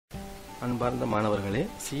அன்பார்ந்த மாணவர்களே,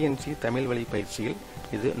 CNC தமிழ் வழி பயிற்சியில்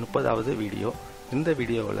இது 30வது வீடியோ. இந்த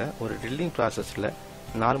வீடியோவில் ஒரு ட்ரில்லிங் ப்ராசஸில்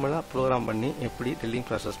நார்மலாக ப்ரோக்ராம் பண்ணி எப்படி ட்ரில்லிங்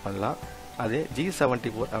ப்ராசஸ் பண்ணலாம், அதே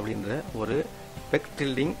G74 அப்படின்ற ஒரு பெக்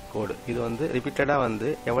ட்ரில்லிங் கோடு. இது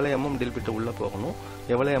ரிப்பீட்டடாக எவ்வளோ எம்எம் ட்ரில் பிட்டு உள்ளே போகணும்,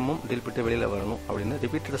 எவ்வளோ எம்எம் ட்ரில் பிட்டு வெளியில் வரணும் அப்படின்னு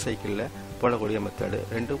ரிப்பீட்டட் சைக்கிளில் போடக்கூடிய மெத்தடு.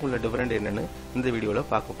 ரெண்டுக்கும் உள்ள டிஃபரெண்ட் என்னென்னு இந்த வீடியோவில்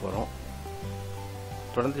பார்க்க போகிறோம்.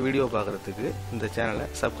 தொடர்ந்து வீடியோ பார்க்குறதுக்கு இந்த சேனலை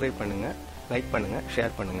சப்ஸ்கிரைப் பண்ணுங்கள், லைக் பண்ணுங்கள்,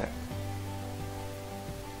 ஷேர் பண்ணுங்கள்.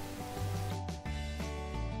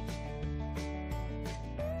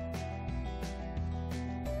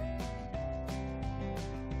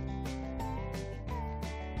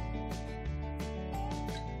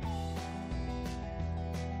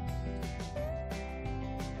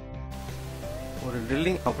 ஒரு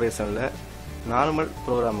ட்ரில்லிங் ஆப்ரேஷனில் நார்மல்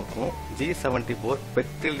ப்ரோக்ராமுக்கும் G74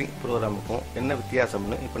 பெக் ட்ரில்லிங் ப்ரோக்ராமுக்கும் என்ன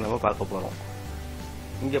வித்தியாசம்னு இப்போ நம்ம பார்க்க போகிறோம்.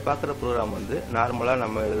 இங்கே பார்க்குற ப்ரோக்ராம் நார்மலாக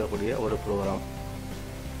நம்ம எழுதக்கூடிய ஒரு ப்ரோக்ராம்.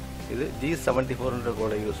 இது G74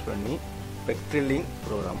 கோடை யூஸ் பண்ணி பெக் ட்ரில்லிங்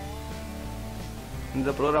ப்ரோக்ராம். இந்த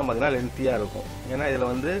ப்ரோக்ராம் பார்த்தீங்கன்னா லென்த்தியாக இருக்கும். ஏன்னா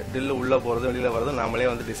இதில் ட்ரில்லு உள்ளே போகிறது வெளியில் வர்றது நாமளே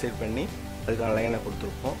டிசைட் பண்ணி அதுக்கான லைனை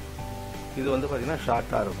கொடுத்துருப்போம். இது பார்த்தீங்கன்னா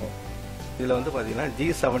ஷார்ட்டாக இருக்கும். இதில் பார்த்தீங்கன்னா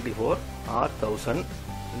G74 R1000,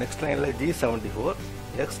 நெக்ஸ்ட் லைனில் G74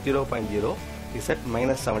 X0.0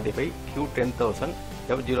 Z-75 Q10000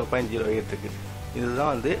 F0.08 இருக்கு.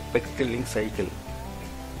 இதுதான் பெக் ட்ரில்லிங் சைக்கிள்.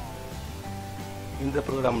 இந்த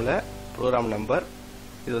ப்ரோக்ராமில் ப்ரோக்ராம் நம்பர்,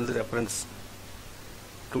 இது ரெஃபரன்ஸ்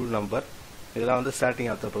டூல் நம்பர், இதெல்லாம்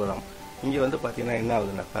ஸ்டார்டிங் ஆஃப் த ப்ரோக்ராம். இங்கே பார்த்தீங்கன்னா என்ன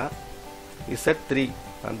ஆகுதுனாக்கா Z3,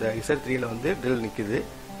 அந்த Z3ல ட்ரில் நிற்குது.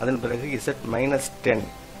 அதன் பிறகு Z-10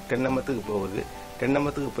 10 எம்மத்துக்கு போகுது. 10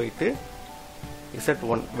 எம்மத்துக்கு போயிட்டு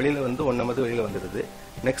Z1 வெளியில் 1 எம்மத்துக்கு வெளியில் வந்துடுது.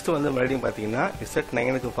 நெக்ஸ்ட் மறுபடியும் பார்த்தீங்கன்னா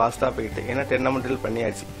Z9க்கு ஃபாஸ்ட்டாக போயிட்டு, ஏன்னா 10 எம் ட்ரில்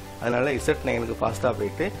பண்ணியாச்சு, அதனால Z9க்கு ஃபாஸ்ட்டாக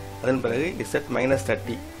போயிட்டு அதன் பிறகு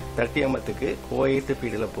Z-30 எம்மத்துக்கு 08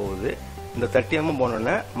 ஸ்பீடில் போகுது. இந்த 30 எம்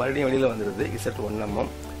போனோன்னே மறுபடியும் வெளியில் வந்துடுது Z1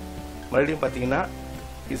 எம். மறுபடியும் பார்த்தீங்கன்னா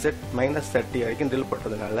Z-30 வரைக்கும் ட்ரில்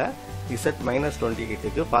போட்டதுனால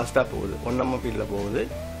Z-28க்கு ஃபாஸ்ட்டாக போகுது, 1 எம் ஸ்பீடில் போகுது.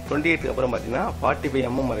 28க்கு அப்புறம் பார்த்தீங்கன்னா 45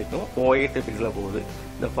 எம் வரைக்கும் 08 ஸ்பீடில் போகுது.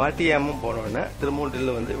 இந்த 40 எம் போனோடனே திரும்பவும் ட்ரில்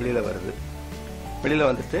வெளியில் வருது. வெளியில்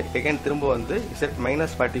வந்துட்டு எகைன் திரும்ப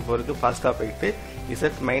Z-44க்கு ஃபாஸ்ட்டாக போயிட்டு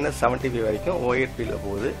Z-75 வரைக்கும் 08 ஸ்பீடில்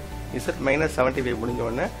போகுது. Z-75 முடிஞ்ச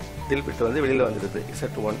உடனே ட்ரில் பிட்டு வெளியில் வந்துடுது.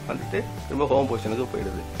 Z1 திரும்ப ஹோம் பொசிஷனுக்கு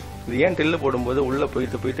போயிடுது. இது ஏன் ட்ரில்லு போடும்போது உள்ளே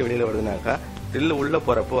போயிட்டு வெளியில் வருதுனாக்கா, ட்ரில்லு உள்ளே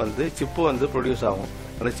போகிறப்போ சிப்பு ப்ரொடியூஸ் ஆகும்.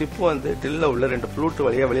 அந்த சிப்பு ட்ரில்ல உள்ள 2 ஃப்ளூட்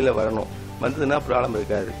வழியாக வெளியில் வரணும். வந்ததுன்னா ப்ராப்ளம்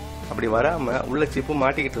இருக்காது. அப்படி வராமல் உள்ள சிப்பு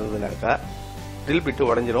மாட்டிக்கிட்டு இருந்ததுனாக்கா ட்ரில் பிட்டு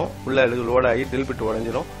உடஞ்சிரும். உள்ள லோட் ஆகி ட்ரில் பிட்டு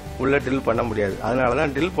உடஞ்சிரும். உள்ள ட்ரில் பண்ண முடியாது. அதனால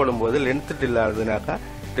தான் ட்ரில் போடும்போது லென்த் ட்ரில் ஆகுதுனாக்கா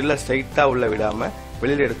ட்ரில்லை ஸ்ட்ரைட்டாக உள்ள விடாமல்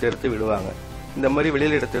வெளியில் எடுத்து விடுவாங்க. இந்த மாதிரி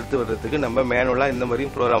வெளியில் எடுத்து விடுறதுக்கு நம்ம மேனுவலாக இந்த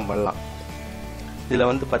மாதிரியும் ப்ரோக்ராம் பண்ணலாம். இதில்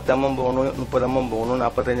 10 mm போகணும், 30 mm போகணும்,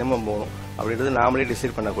 45 mm போகணும் அப்படின்றது நாமளே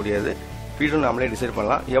டிசைட் பண்ணக்கூடியது. ஸ்பீடும் நாமளே டிசைட்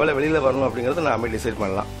பண்ணலாம். எவ்வளோ வெளியில் வரணும் அப்படிங்கிறது நாமளே டிசைட்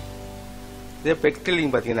பண்ணலாம். இதே பெக்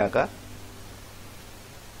ட்ரில்லிங் பார்த்தீங்கன்னாக்கா,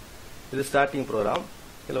 இது ஸ்டார்டிங் ப்ரோக்ராம்.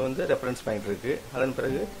 இதில் ரெஃபரன்ஸ் பாயிண்ட் இருக்கு. அதன்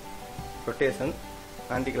பிறகு rotation,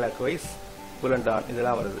 anti clock wise, full and on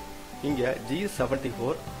இதெல்லாம் வருது. இங்கே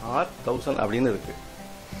G74 R1000 அப்படின்னு இருக்கு.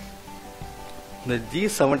 இந்த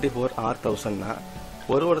G74 R1000னா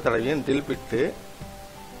ஒரு தடவையும் ட்ரில் பிட்டு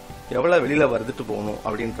எவ்வளோ வெளியில் வந்துட்டு போகணும்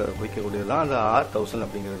அப்படின்றத வைக்கக்கூடியதுதான் அந்த R1000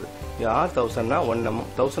 அப்படிங்கிறது. R1000னா 1 mm,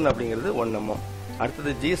 1000 அப்படிங்கிறது 1 mm.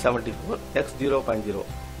 அடுத்தது G74 X0.0.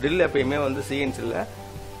 ட்ரில் எப்பயுமே CNCல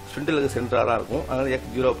ஸ்பிண்டிலுக்கு சென்டராக இருக்கும். அதனால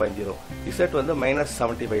X0.0. Z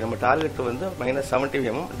 -75. நம்ம டார்கெட் -75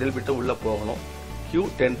 mm ட்ரில் பிட்டு உள்ளே போகணும்.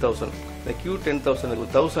 Q10000. இந்த Q10000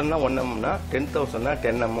 1000னா 1 mmனா 10000னா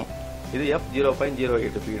 10 mm. இது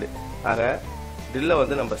F0.08 ஸ்பீடு. ஆக ட்ரில்லை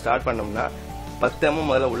நம்ம ஸ்டார்ட் பண்ணோம்னா 10 mm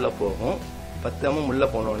முதல்ல உள்ளே போகும். 10 mm உள்ளே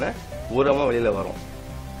போனோடனே 1 mm வெளியில் வரும்.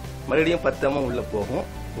 மறுபடியும் 10 mm உள்ளே போகும்,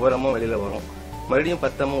 1 mm வெளியில் வரும். மறுபடியும்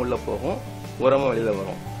 10 mm உள்ளே போகும், 1 mm வெளியில்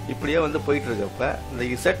வரும். இப்படியே போயிட்டு இருக்கப்ப இந்த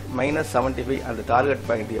Z-75 அந்த டார்கெட்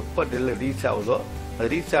பாயிண்ட் எப்போ ட்ரில் ரீச் ஆகுதோ அது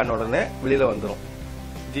ரீச் ஆன உடனே வெளியில் வந்துடும்.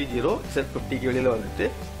 G0 Z50க்கு வெளியில் வந்துட்டு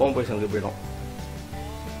ஹோம் பொசிஷனுக்கு போயிடும்.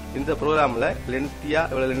 இந்த ப்ரோக்ராமில்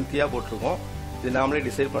இவ்வளோ லென்த்தியாக போட்டிருக்கோம். இது நாமளே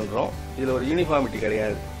டிசைட் பண்ணுறோம். இதில் ஒரு யூனிஃபார்மிட்டி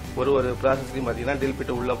கிடையாது. ஒரு ப்ராசஸ்லையும் பார்த்தீங்கன்னா ட்ரில்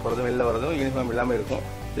பிட்டு உள்ளே போகிறதும் வெளில வரதும் யூனிஃபார்ம் இல்லாமல் இருக்கும்.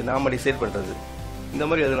 இது நாம் டிசைட் பண்ணுறது. இந்த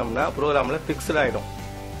மாதிரி எழுதினோம்னா ப்ரோக்ராமில் ஃபிக்ஸ்ட் ஆகிடும்.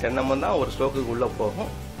 10 mm தான் ஒரு ஸ்ட்ரோக்குக்கு உள்ளே போகும்,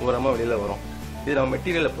 1 mm வெளியில் வரும். இது நம்ம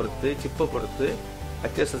மெட்டீரியலை பொறுத்து, சிப்பை பொறுத்து,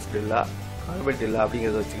 HSS ட்ரில்லா, கார்பெட் ட்ரில்லா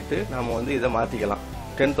அப்படிங்கிறத வச்சுக்கிட்டு நாம் இதை மாற்றிக்கலாம்.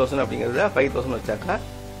 10,000 அப்படிங்கிறத 5,000 வச்சாக்கா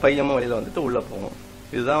 5 mm வெளியில் உள்ளே போகும்.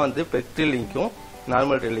 இதுதான் பெக் ட்ரில்லிங்க்கும்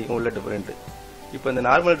நார்மல் ட்ரில்லிங்கும் உள்ள டிஃபரெண்ட். இப்போ இந்த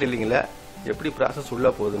நார்மல் ட்ரில்லிங்கில் எப்படி ப்ராசஸ் உள்ளே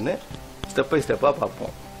போகுதுன்னு ஸ்டெப் பை ஸ்டெப்பாக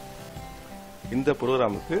பார்ப்போம். இந்த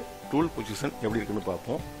ப்ரோக்ராமுக்கு டூல் பொசிஷன் எப்படி இருக்குன்னு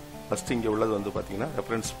பார்ப்போம். ஃபர்ஸ்ட் இங்கே உள்ளது வந்து பார்த்தீங்கன்னா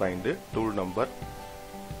ரெஃபரன்ஸ் பாயிண்ட், டூல் நம்பர்.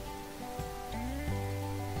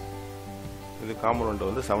 இது காம்பவுண்ட்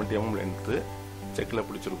வந்து 70 mm லென்த்து செக்கில்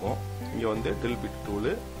பிடிச்சிருக்கோம். இங்கே வந்து ட்ரில் பிட்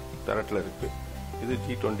டூலு தரட்டில் இருக்கு. இது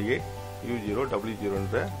G28 U0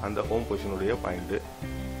 W0ன்ற அந்த ஹோம் பொசிஷனுடைய பாயிண்ட்.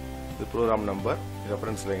 இது program number,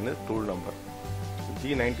 reference line, tool number.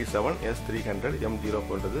 G97 S300 M0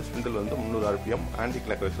 போன்றது ஸ்பிண்டில் வந்து 300 RPM ஆன்டி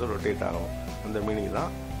கிளாக் வைஸில் ரொட்டேட் ஆகும். அந்த மீனிங்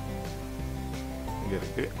தான் இங்கே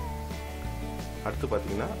இருக்கு. அடுத்து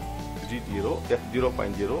பார்த்தீங்கன்னா G0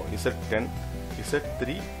 F0.0 Z10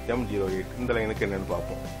 Z3 M08 இந்த லைனுக்கு என்னன்னு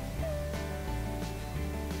பார்ப்போம்.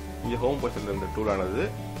 இங்கே ஹோம் பொசிஷனில் இருந்த டூலானது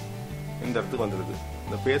இந்த இடத்துக்கு வந்துடுது.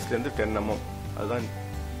 இந்த பேஸ்ட்லேருந்து 10 mm, அதுதான்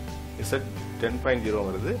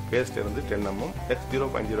Z10.0ங்கிறது பேஸ்ட்லேருந்து 10 mm.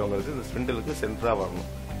 X0.0ங்கிறது இந்த ஸ்பிண்டிலுக்கு சென்டராக வரணும்.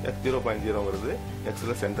 X0.0ங்கிறது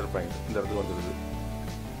எக்ஸில் சென்டர் பாயிண்ட், இந்த இடத்துக்கு வந்துடுது.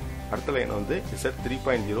 அடுத்த லைன் வந்து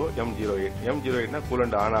Z3.0 M08. M08னா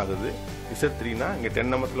கூலண்ட் ஆன் ஆகுது. Z3னா இங்கே 10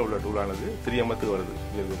 mm உள்ள டூலானது 3 mm வருது.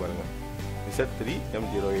 இங்கே இருக்கு பாருங்க. Z3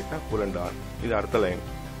 M08னா coolant on. இது அடுத்த லைன்.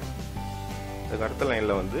 அதுக்கு அடுத்த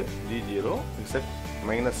லைனில் வந்து G0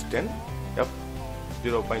 Z-10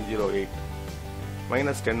 F0.08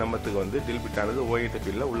 -10 mm வந்து டில் பிட் ஆனது O8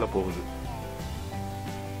 ஃபீல்ட்ல உள்ள போகுது.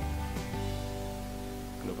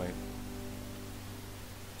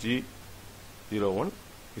 G01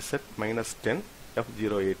 Z-10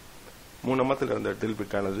 F08 3 mm இருந்த டில்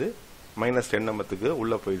பிட் ஆனது -10 mm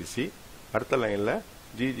உள்ள போயிடுச்சு. அடுத்த லைன்ல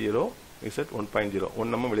G0 Z1.0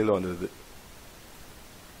 1 mm வெளியில வந்துடுது.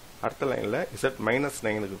 அடுத்த லைன்ல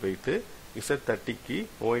Z-9க்கு போயிட்டு Z30க்கு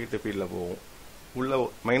O8 ஃபீல்ட்ல போகும். உள்ள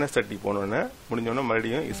 -30 போனோன்னே முடிஞ்சோன்னா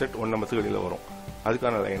மறுபடியும் Z1 mm வெளியில வரும்.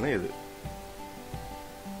 அதுக்கான லைன் இது.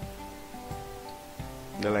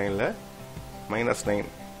 இந்த லைன்ல -9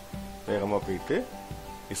 வேகமா போயிட்டு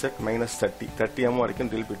Z-30 mm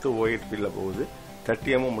வரைக்கும் டில் பிட்டு O8 ஃபீல்ட்ல போகுது.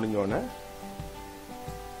 30 mm முடிஞ்சோன்னே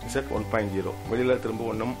Z1.0 வெளியில திரும்ப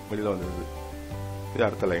 1 mm வெளியில வந்துடுது. இது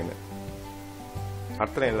அடுத்த லைன்.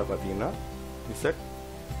 அடுத்த லைன்ல பாத்தீங்கன்னா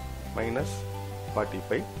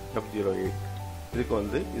Z-45 F08 இதுக்கு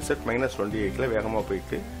வந்து Z-28ல வேகமா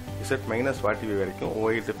போயிட்டு Z-45 வரைக்கும்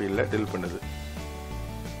O8 ஃபீல்ட்ல டில் பண்ணுது.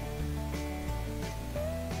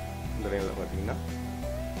 இந்த லைன்ல பாத்தீங்கன்னா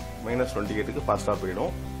 -28க்கு ஃபாஸ்டா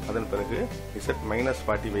போயிடும். அதன் பிறகு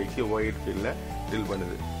Z-45க்கு O8 ஃபீல்ட்ல டில்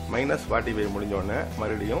பண்ணுது. -45 முடிஞ்ச உடனே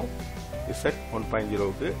மறுபடியும்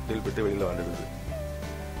Z1.0க்கு டில் பிட்டு வெளியில வந்துடுது.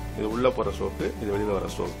 இது உள்ள போற ஸ்ட்ரோக்கு, இது வெளியில வர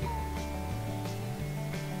ஸ்ட்ரோக்கு.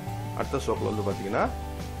 அடுத்த ஸ்ட்ரோக்ல வந்து பாத்தீங்கன்னா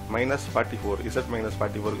 -44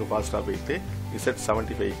 Z-44க்கு ஃபாஸ்டா போயிட்டு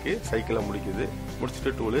Z-75க்கு சைக்கிளை முடிக்குது.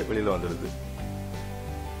 முடிச்சுட்டு டூல் வெளியில வந்துடுது.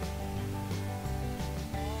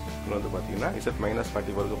 வந்து பாத்தீங்கன்னா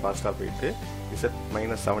Z-44க்கு ஃபாஸ்டா போயிட்டு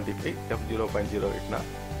Z-75 F0.08னா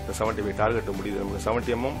இந்த 75 டார்கெட் முடியுது. நமக்கு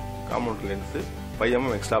 70 mm compound length 5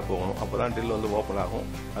 mm extra போகணும். அப்பதான் டில் வந்து ஓப்பன் ஆகும்.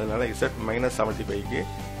 அதனால Z-75க்கு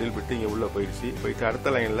டில் பிட்டு இங்க உள்ள போயிட்டு அடுத்த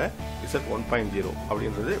லைன்ல Z1.0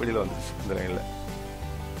 அப்படின்றது வெளியில வந்துருச்சு. இந்த லைன்ல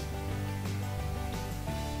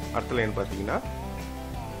அடுத்த லைன் பாத்தீங்கன்னா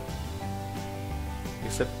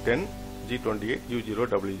Z10 G28 U0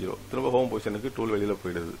 W0 திரும்ப ஹோம் பொசிஷனுக்கு டூல் வெளியில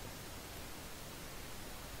போயிடுது.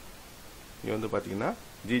 இங்க வந்து பாத்தீங்கன்னா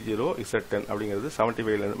G0 Z10 அப்படிங்கிறது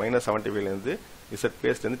 -75 இருந்து Z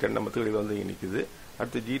பேஸ்ட்ல இருந்து 10 mm வெளியில வந்து நிக்குது.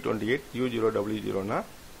 அடுத்து G28 U0 W0னா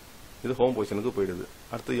இது ஹோம் பொசிஷனுக்கு போயிடுது.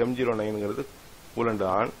 அடுத்து M09ங்கிறது coolant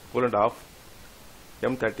on, coolant of.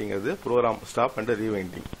 M30ங்கிறது program stop and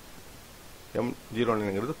rewinding.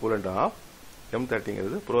 M09ங்கிறது coolant of,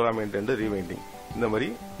 M30ங்கிறது program end and rewinding. இந்த மாதிரி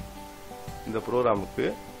இந்த ப்ரோக்ராமுக்கு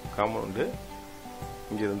காம்பவுண்ட்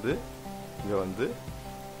இங்கிருந்து இங்க வந்து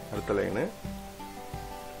அடுத்த லைனு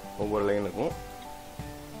ஒவ்வொரு லைனுக்கும்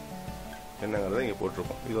என்னங்கிறத இங்க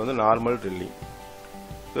போட்டிருக்கோம். இது வந்து நார்மல் ட்ரில்லிங்.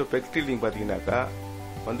 இப்போ பெக் ட்ரில்லிங் பார்த்தீங்கன்னாக்கா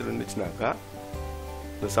வந்து இருந்துச்சுனாக்கா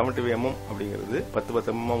இந்த 75 mm அப்படிங்கிறது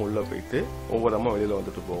 10 mm உள்ள போயிட்டு ஒவ்வொரு அம்மா வெளியில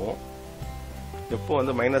வந்துட்டு போகும். எப்போ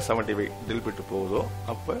வந்து -75 டில் பிட்டு போகுதோ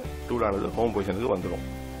அப்போ டூலானது ஹோம் பொசிஷனுக்கு வந்துடும்.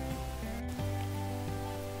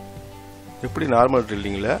 எப்படி நார்மல்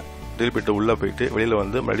ட்ரில்லிங்ல டில் பிட்டு உள்ள போயிட்டு வெளியில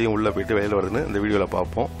வந்து மறுபடியும் உள்ள போயிட்டு வெளியில வருதுன்னு இந்த வீடியோல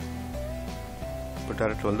பார்ப்போம். இப்போ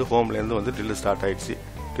டேரக்ட் வந்து ஹோம்ல இருந்து வந்து டில் ஸ்டார்ட் ஆயிடுச்சு.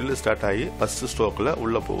 டில் ஸ்டார்ட் ஆகி ஃபர்ஸ்ட் ஸ்ட்ரோக்ல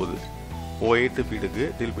உள்ள போகுது. O8 ஃபீடுக்கு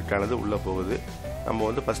டில் பிட் ஆனது உள்ள போகுது. நம்ம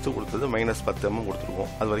வந்து ஃபர்ஸ்ட் கொடுத்தது -10 mm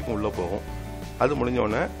கொடுத்துருக்கோம். அது வரைக்கும் உள்ள போகும். அது முடிஞ்ச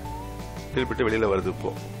உடனே டில் பிட்டு வெளியில வருது.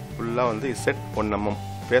 இப்போ ஃபுல்லா வந்து Z1 mm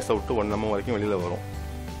base out 1 mm வரைக்கும் வெளியில வரும்.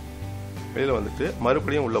 வெளியில வந்துட்டு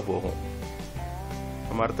மறுபடியும் உள்ள போகும்.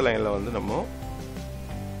 நம்ம அடுத்த லைன்ல வந்து நம்ம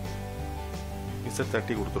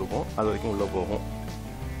Z30 கொடுத்துருக்கோம். அது வரைக்கும் உள்ள போகும்.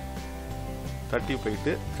 30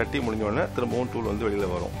 போயிட்டு 30 முடிஞ்சோடனே திரும்பவும் டூல் வந்து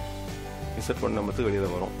வெளியில் வரும். Z1 நம்பருக்கு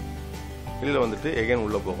வெளியில் வரும். வெளியில் வந்துட்டு எகைன்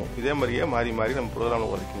உள்ளே போகும். இதே மாதிரியே மாறி மாறி நம்ம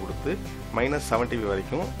ப்ரோக்ராமில் வரைக்கும் கொடுத்து -75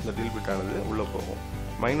 வரைக்கும் இந்த ட்ரில் பிட் ஆனது உள்ளே போகும்.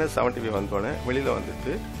 -75 வந்தோடனே வெளியில்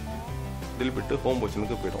வந்துட்டு ட்ரில் பிட்டு ஹோம்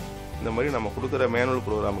பொசிஷனுக்கு போயிடும். இந்த மாதிரி நம்ம கொடுக்குற மேனுவல்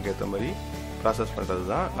ப்ரோக்ராமுக்கு ஏற்ற மாதிரி ப்ராசஸ் பண்ணுறது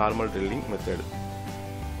தான் நார்மல் ட்ரில்லிங் மெத்தடு.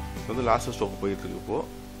 இது வந்து லாஸ்ட் ஸ்டோக் போயிட்டு இருக்கு.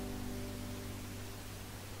 இப்போது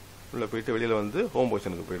உள்ளே போயிட்டு வெளியில் வந்து ஹோம்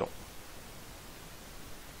பொசிஷனுக்கு போயிடும்.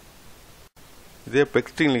 இதே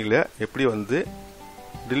பெக் ட்ரில்லிங்கில் எப்படி வந்து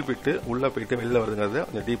ட்ரில் பிட்டு உள்ளே போயிட்டு வெளியில் வருதுங்கிறத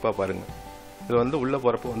கொஞ்சம் டீப்பாக பாருங்கள். இதில் வந்து உள்ளே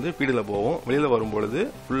போகிறப்போ வந்து ஃபீல்டில் போகும். வெளியில் வரும்பொழுது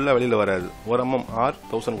ஃபுல்லாக வெளியில் வராது. 1 mm R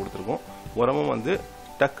 1000 கொடுத்துருக்கோம். 1 mm வந்து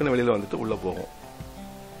டக்குன்னு வெளியில் வந்துட்டு உள்ளே போகும்.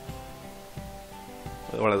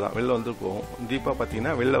 அவ்வளோதான், வெளியில் வந்து போகும். டீப்பாக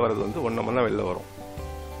பார்த்தீங்கன்னா வெளியில் வர்றது வந்து 1 mm தான் வெளியில் வரும்.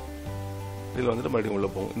 வெளியில் வந்துட்டு மறுபடியும் உள்ளே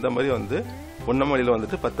போகும். இந்த மாதிரி வந்து 1 mm வெளியில்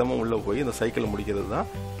வந்துட்டு 10 mm உள்ளே போய் இந்த சைக்கிள் முடிக்கிறது தான்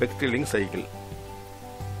பெக் ட்ரில்லிங் சைக்கிள்.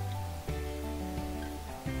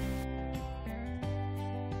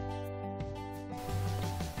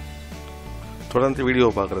 தொடர்ந்து வீடியோ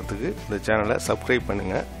பார்க்குறதுக்கு இந்த சேனலை சப்ஸ்கிரைப்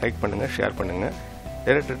பண்ணுங்கள், லைக் பண்ணுங்கள், ஷேர் பண்ணுங்கள்.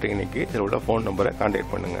 டைரக்டர் ட்ரைனிங்க்கு இதில் உள்ள ஃபோன் நம்பரை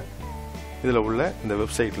கான்டாக்ட் பண்ணுங்கள். இதில் உள்ள இந்த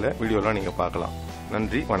வெப்சைட்டில் வீடியோலாம் நீங்கள் பார்க்கலாம்.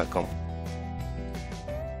 நன்றி, வணக்கம்.